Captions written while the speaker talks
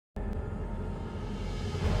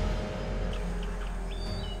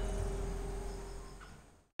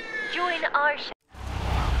join our show.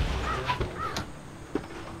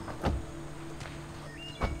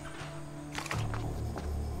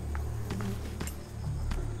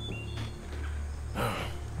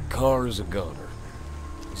 Car is a goner.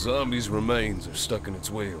 Zombie's remains are stuck in its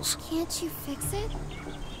wheels. Can't you fix it?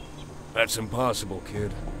 That's impossible,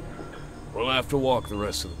 kid. We'll have to walk the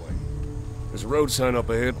rest of the way. There's a road sign up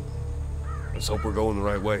ahead. Let's hope we're going the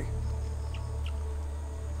right way.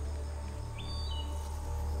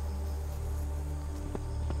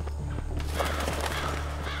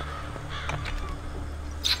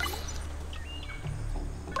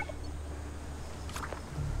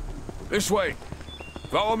 This way.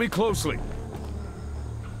 Follow me closely.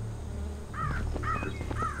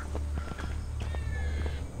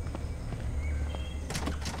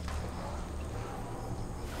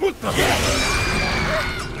 What the hell?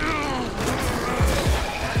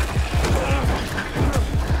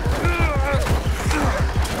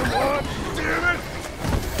 Come on, damn it!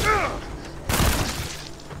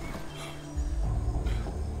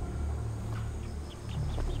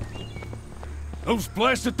 Those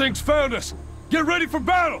blasted things found us! Get ready for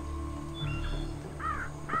battle!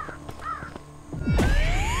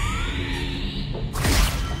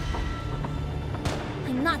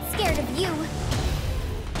 I'm not scared of you.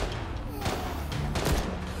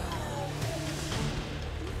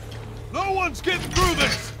 No one's getting through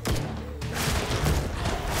this!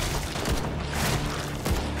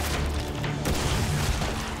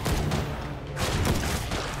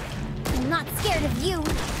 I'm not scared of you.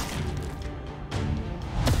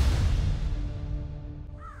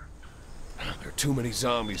 There are too many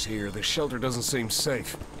zombies here. This shelter doesn't seem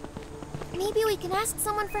safe. Maybe we can ask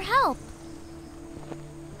someone for help.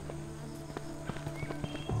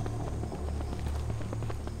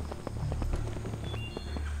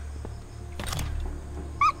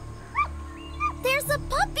 There's a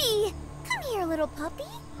puppy! Come here, little puppy.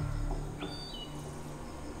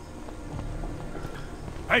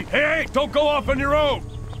 Hey, hey, hey! Don't go off on your own!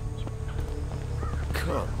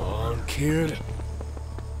 Come on, kid.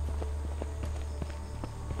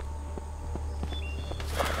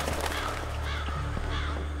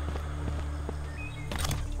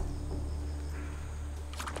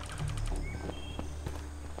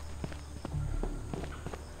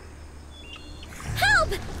 Help!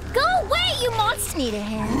 Go away, you monster! Need a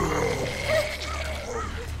hand.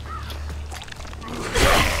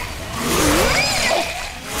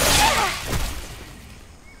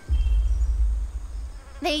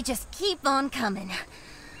 They just keep on coming.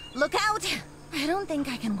 Look out! I don't think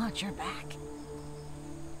I can watch your back.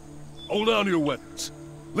 Hold on to your weapons.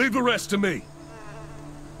 Leave the rest to me.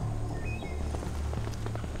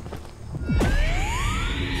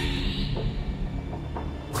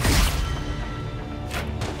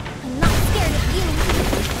 I'm not scared of you.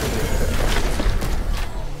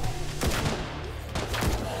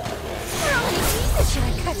 What all these pieces should I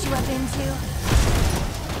cut you up into?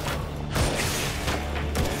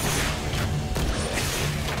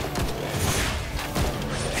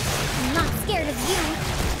 I'm not scared of you.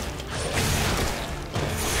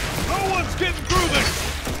 No one's getting through this!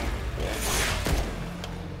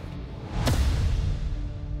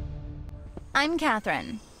 I'm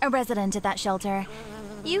Catherine, a resident at that shelter.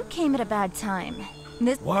 You came at a bad time.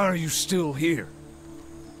 Why are you still here?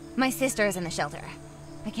 My sister is in the shelter.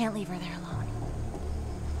 I can't leave her there alone.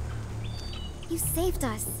 You saved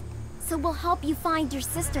us, so we'll help you find your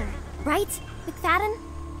sister, right, McFadden?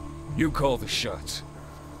 You call the shots.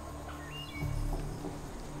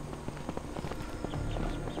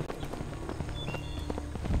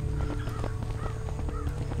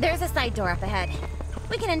 There's a side door up ahead.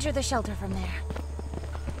 We can enter the shelter from there.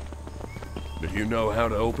 Do you know how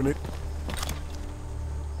to open it?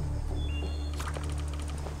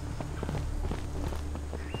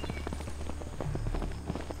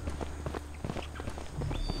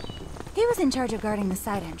 He was in charge of guarding the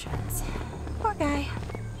side entrance. Poor guy.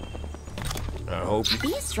 I hope you...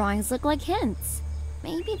 These drawings look like hints.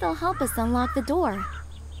 Maybe they'll help us unlock the door.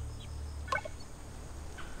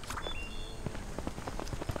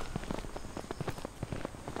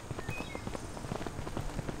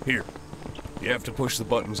 Here. You have to push the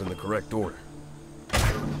buttons in the correct order.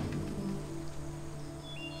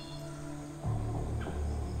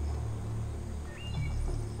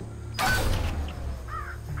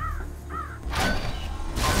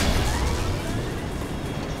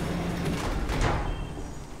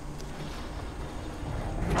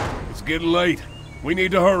 It's getting late. We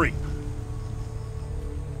need to hurry.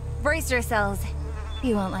 Brace yourselves.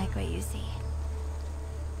 You won't like what you see.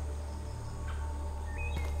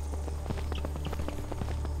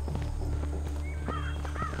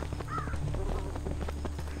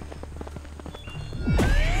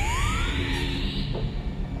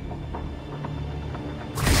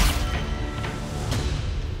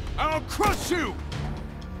 I'll crush you!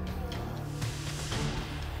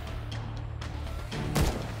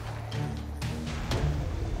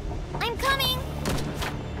 I'm coming!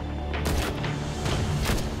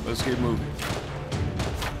 Let's get moving.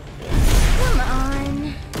 Come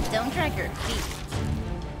on. Don't drag your feet.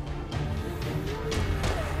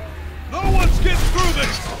 No one's getting through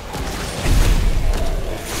this!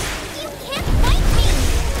 You can't fight me!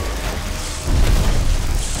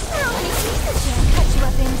 How many pieces should I cut you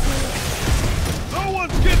up into? No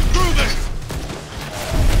one's getting through this!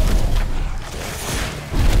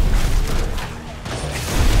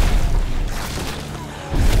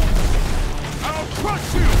 I'll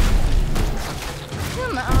crush you!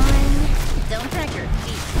 Come on. Don't drag your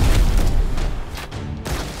feet.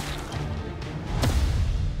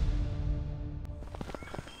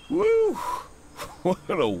 Woo! What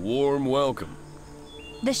a warm welcome.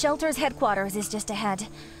 The shelter's headquarters is just ahead.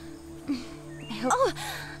 Oh,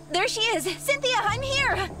 there she is! Cynthia, I'm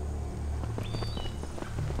here!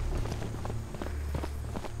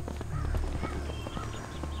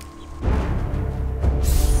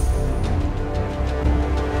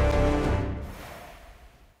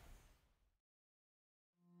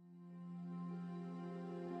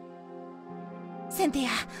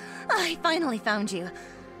 Cynthia, I finally found you.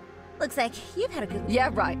 Looks like you've had a good... Yeah,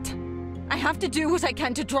 right. I have to do what I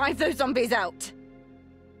can to drive those zombies out.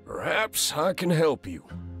 Perhaps I can help you.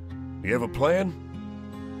 You have a plan?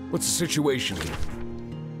 What's the situation here?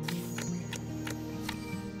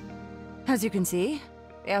 As you can see,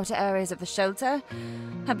 the outer areas of the shelter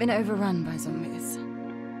have been overrun by zombies.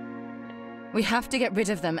 We have to get rid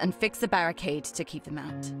of them and fix the barricade to keep them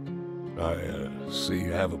out. I see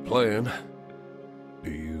you have a plan. Do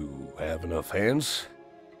you have enough hands?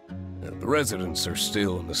 The residents are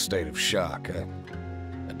still in a state of shock.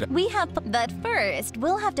 We have... But first,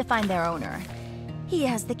 we'll have to find their owner. He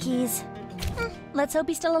has the keys. Let's hope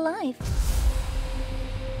he's still alive.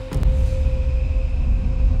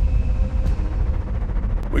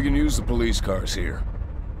 We can use the police cars here.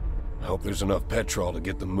 I hope there's enough petrol to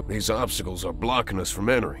get them. These obstacles are blocking us from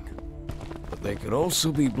entering. But they could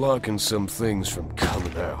also be blocking some things from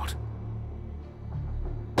coming out.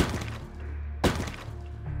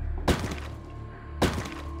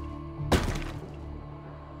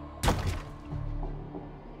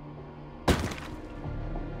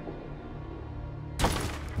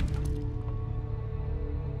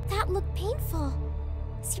 That looked painful.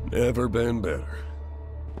 Never been better.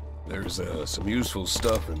 There's some useful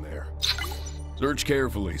stuff in there. Search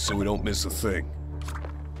carefully so we don't miss a thing.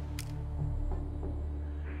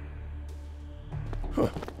 Huh.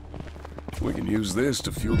 We can use this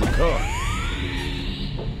to fuel the car.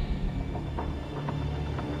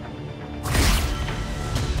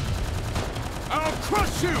 I'll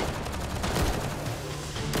crush you!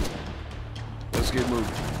 Let's get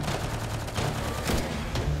moving.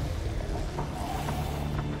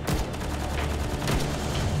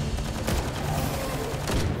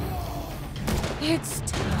 It's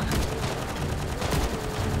time.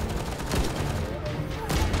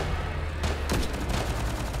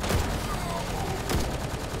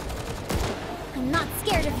 I'm not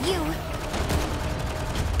scared of you.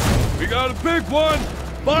 We got a big one!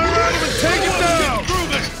 Fire at him and take him down! Through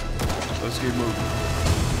this! Let's get moving.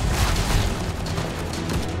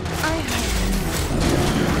 I'm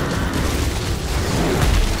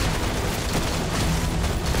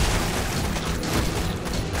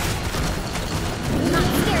not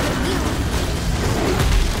scared of you.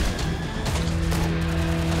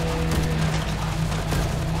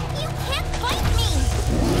 You can't fight me!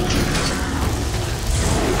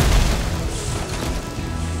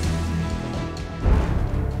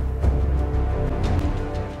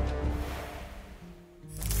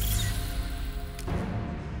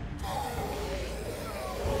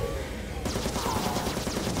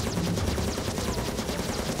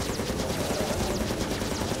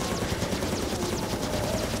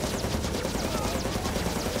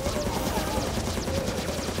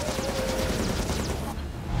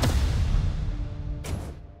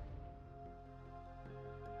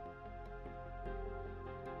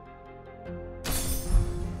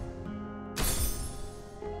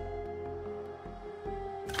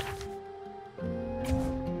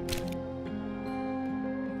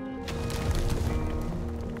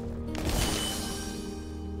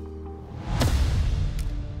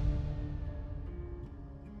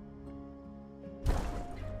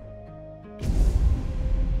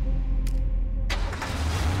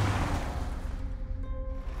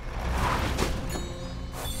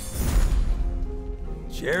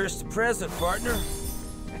 Cherish the present, partner.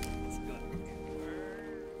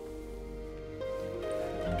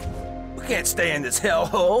 can't stay in this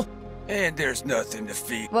hellhole. And there's nothing to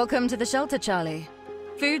feed. Welcome to the shelter, Charlie.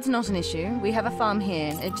 Food's not an issue. We have a farm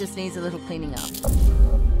here. It just needs a little cleaning up.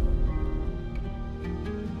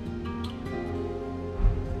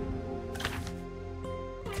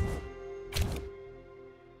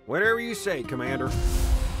 Whatever you say, Commander.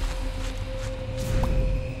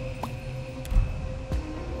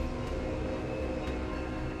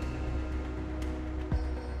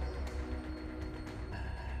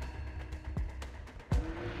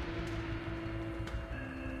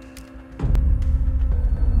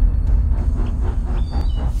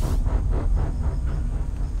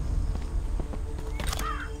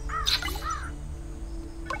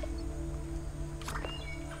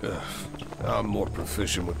 I'm more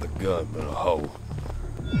proficient with the gun than a hoe.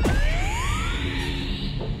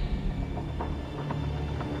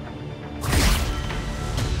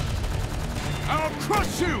 I'll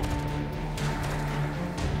crush you!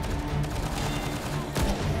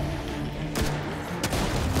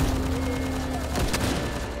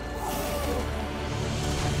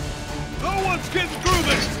 No one's getting through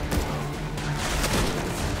this!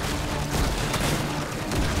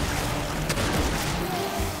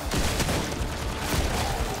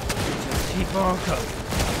 Keep on coming.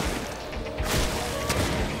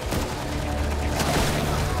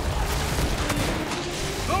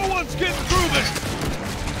 No one's getting through this!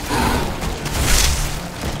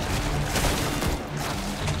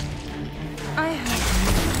 I have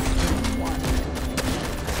one.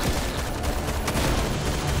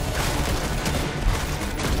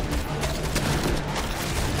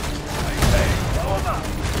 Hey, over!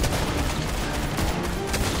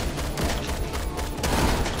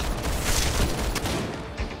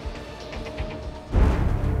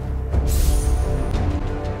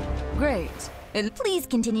 Great. Please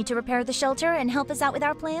continue to repair the shelter and help us out with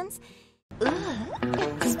our plans.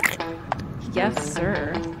 Yes,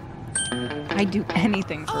 sir. I'd do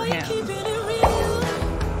anything for him.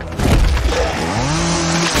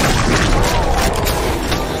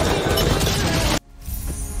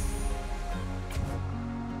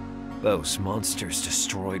 Those monsters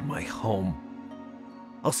destroyed my home.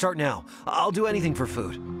 I'll start now. I'll do anything for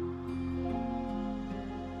food.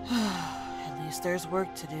 At least there's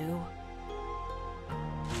work to do.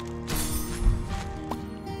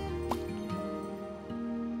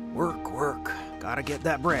 Work, work. Gotta get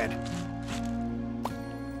that bread.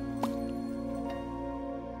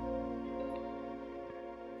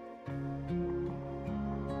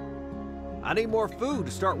 I need more food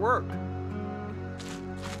to start work.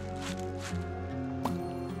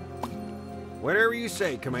 Whatever you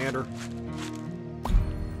say, Commander.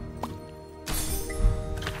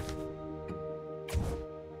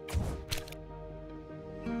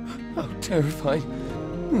 How terrifying.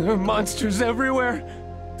 There are monsters everywhere.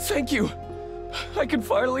 Thank you. I can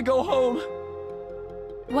finally go home.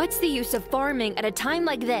 What's the use of farming at a time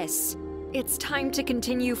like this? It's time to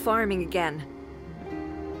continue farming again.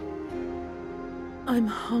 I'm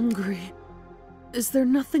hungry. Is there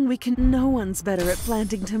nothing we can— No one's better at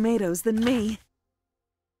planting tomatoes than me.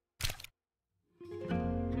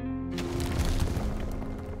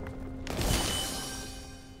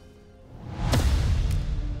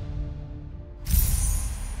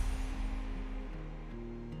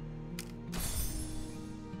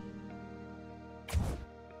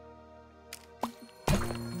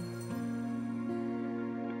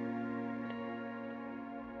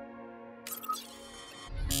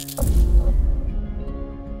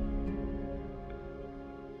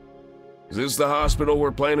 Is this the hospital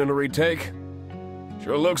we're planning to retake?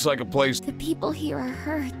 Sure looks like a place. The people here are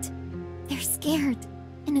hurt. They're scared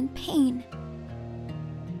and in pain.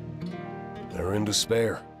 They're in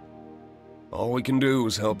despair. All we can do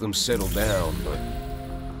is help them settle down, but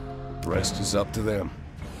the rest is up to them.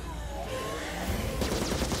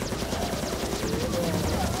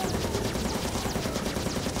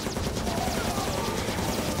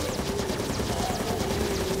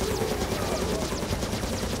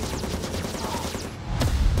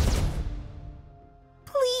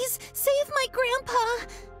 Please, save my grandpa.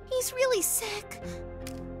 He's really sick.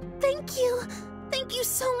 Thank you. Thank you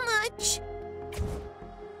so much.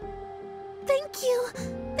 Thank you.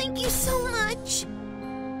 Thank you so much.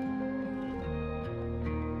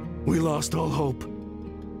 We lost all hope.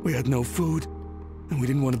 We had no food, and we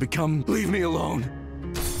didn't want to become— Leave me alone!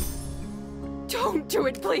 Don't do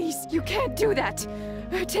it, please! You can't do that!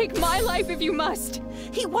 Take my life if you must!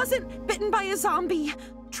 He wasn't bitten by a zombie.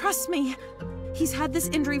 Trust me. He's had this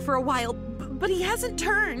injury for a while, but he hasn't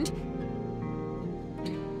turned.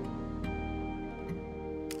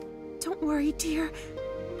 Don't worry, dear.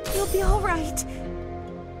 You'll be all right.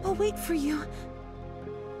 I'll wait for you.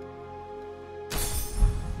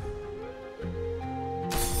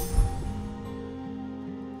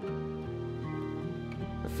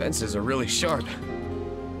 The fences are really sharp.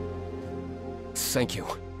 Thank you.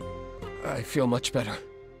 I feel much better.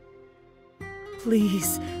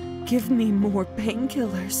 Please, give me more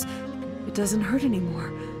painkillers. It doesn't hurt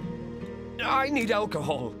anymore. I need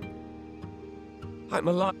alcohol. I'm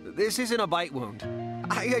alive. This isn't a bite wound.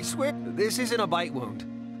 I swear, this isn't a bite wound.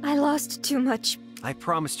 I lost too much. I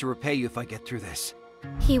promise to repay you if I get through this.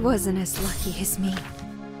 He wasn't as lucky as me.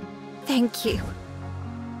 Thank you.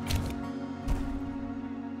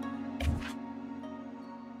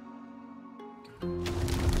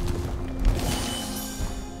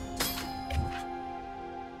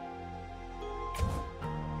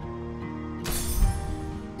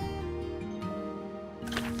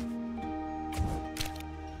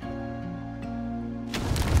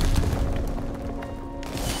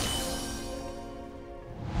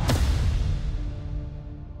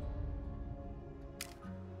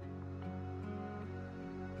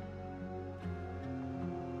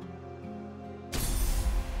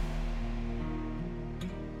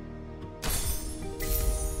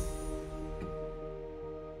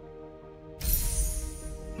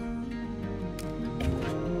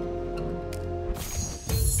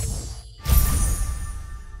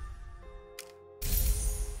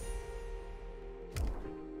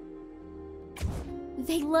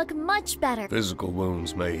 They look much better. Physical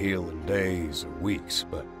wounds may heal in days or weeks,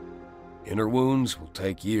 but inner wounds will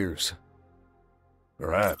take years.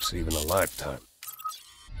 Perhaps even a lifetime.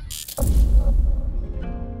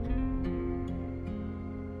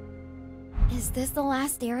 Is this the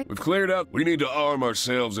last area? We've cleared out. We need to arm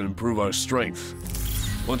ourselves and improve our strength.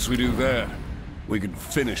 Once we do that, we can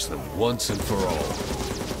finish them once and for all.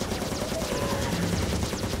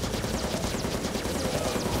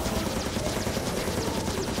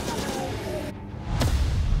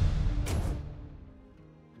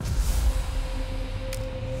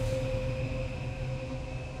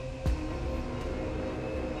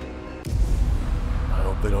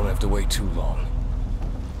 They don't have to wait too long.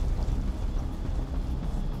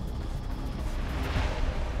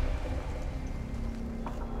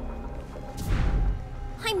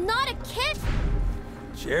 I'm not a kid!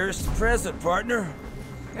 Cherish the present, partner.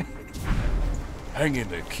 Hang in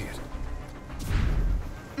there, kid.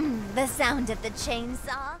 The sound of the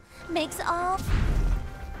chainsaw makes all...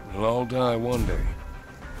 We'll all die one day.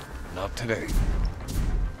 Not today.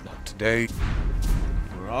 Not today.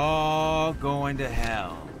 We're all going to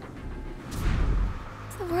hell.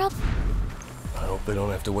 The world... I hope they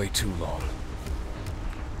don't have to wait too long.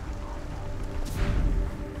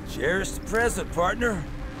 Cherish the present, partner.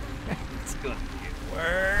 It's gonna get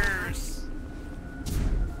worse.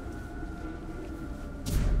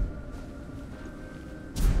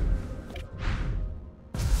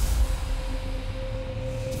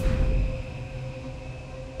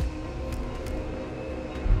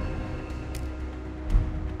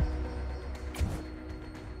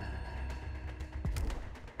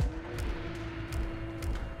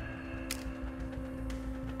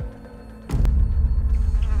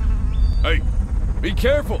 Hey, be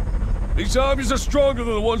careful! These zombies are stronger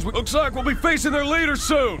than the ones we... Looks like we'll be facing their leader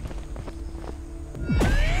soon!